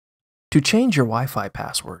To change your Wi-Fi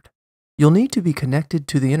password, you'll need to be connected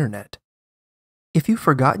to the internet. If you've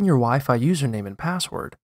forgotten your Wi-Fi username and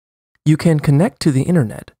password, you can connect to the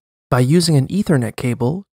internet by using an Ethernet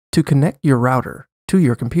cable to connect your router to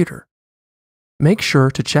your computer. Make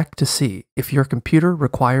sure to check to see if your computer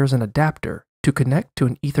requires an adapter to connect to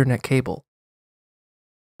an Ethernet cable.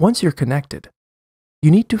 Once you're connected,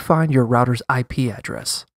 you need to find your router's IP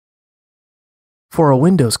address. For a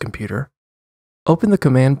Windows computer, open the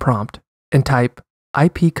command prompt and type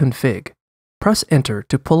ipconfig. Press Enter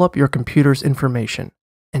to pull up your computer's information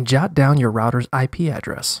and jot down your router's IP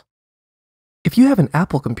address. If you have an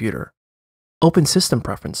Apple computer, open System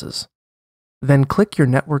Preferences. Then click your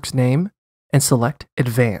network's name and select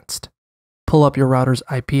Advanced. Pull up your router's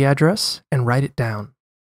IP address and write it down.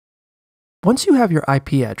 Once you have your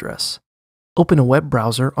IP address, open a web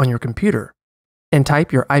browser on your computer and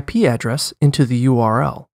type your IP address into the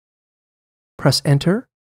URL. Press Enter,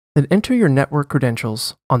 then enter your network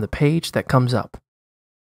credentials on the page that comes up.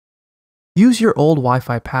 Use your old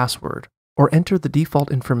Wi-Fi password or enter the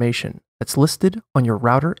default information that's listed on your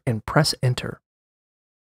router and press Enter.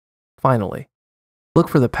 Finally, look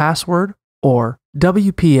for the password or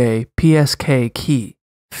WPA PSK key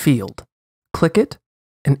field. Click it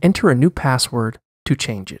and enter a new password to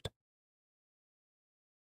change it.